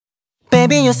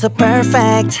Baby you're so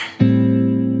perfect.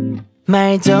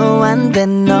 말도 안 돼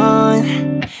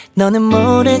너는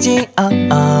모르지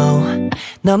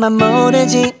너만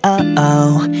모르지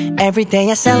Every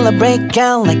day I celebrate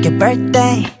girl like your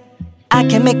birthday. I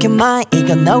can make you mine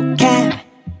이건 no cap.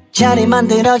 자리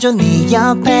만들어줘 네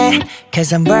옆에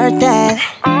Cause I'm worth that.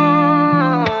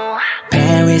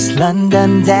 Paris,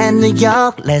 London, then New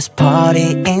York. Let's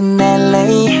party in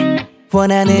LA.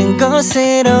 원하는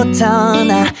곳으로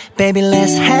떠나. Baby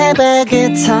let's have a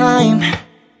good time.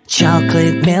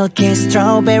 Chocolate, milky,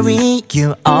 strawberry.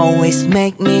 You always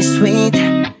make me sweet.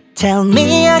 Tell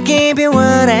me I'll give you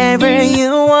whatever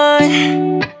you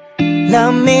want.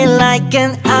 Love me like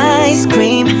an ice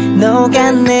cream.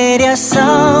 녹아내려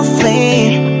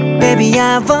softly. Baby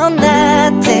I want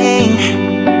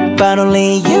nothing but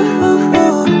only you.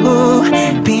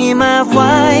 Be my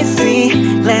wifey.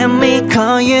 Let me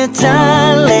call you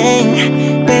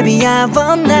darling. Baby I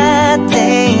want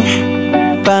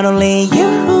nothing but only you.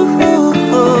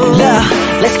 Love,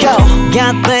 let's go.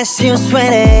 God bless you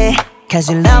sweetie. Cause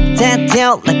you love that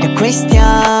deal like a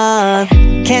Christian.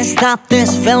 Can't stop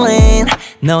this feeling.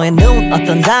 너의 눈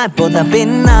어떤 달보다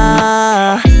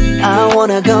빛나. I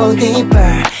wanna go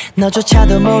deeper.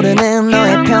 너조차도 모르는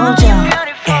너의 표정.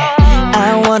 Yeah.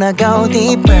 I wanna go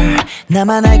deeper.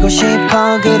 나만 알고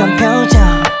싶어 그런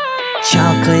표정.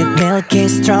 Chocolate, milky,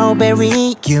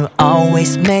 strawberry. You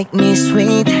always make me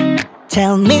sweet.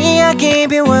 Tell me I'll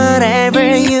give you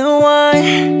whatever you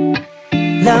want.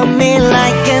 Love me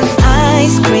like an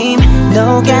ice cream.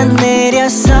 녹아내려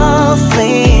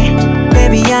softly.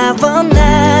 Baby I want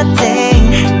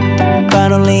nothing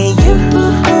but only you.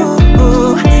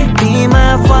 Be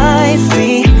my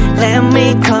wifey. Let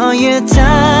me call you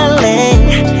darling.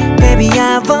 Baby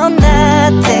I want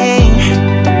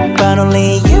nothing but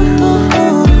only you.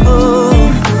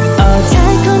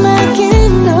 달콤하게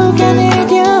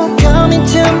녹아내려 Come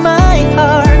into my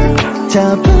heart.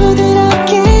 더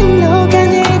부드럽게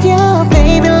녹아내려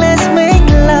Baby let's make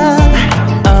love.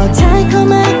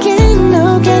 달콤하게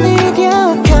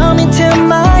녹아내려 Come into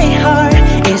my heart.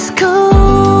 It's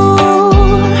cool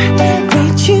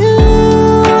with you.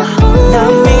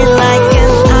 Love me like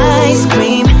an ice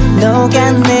cream.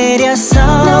 녹아내려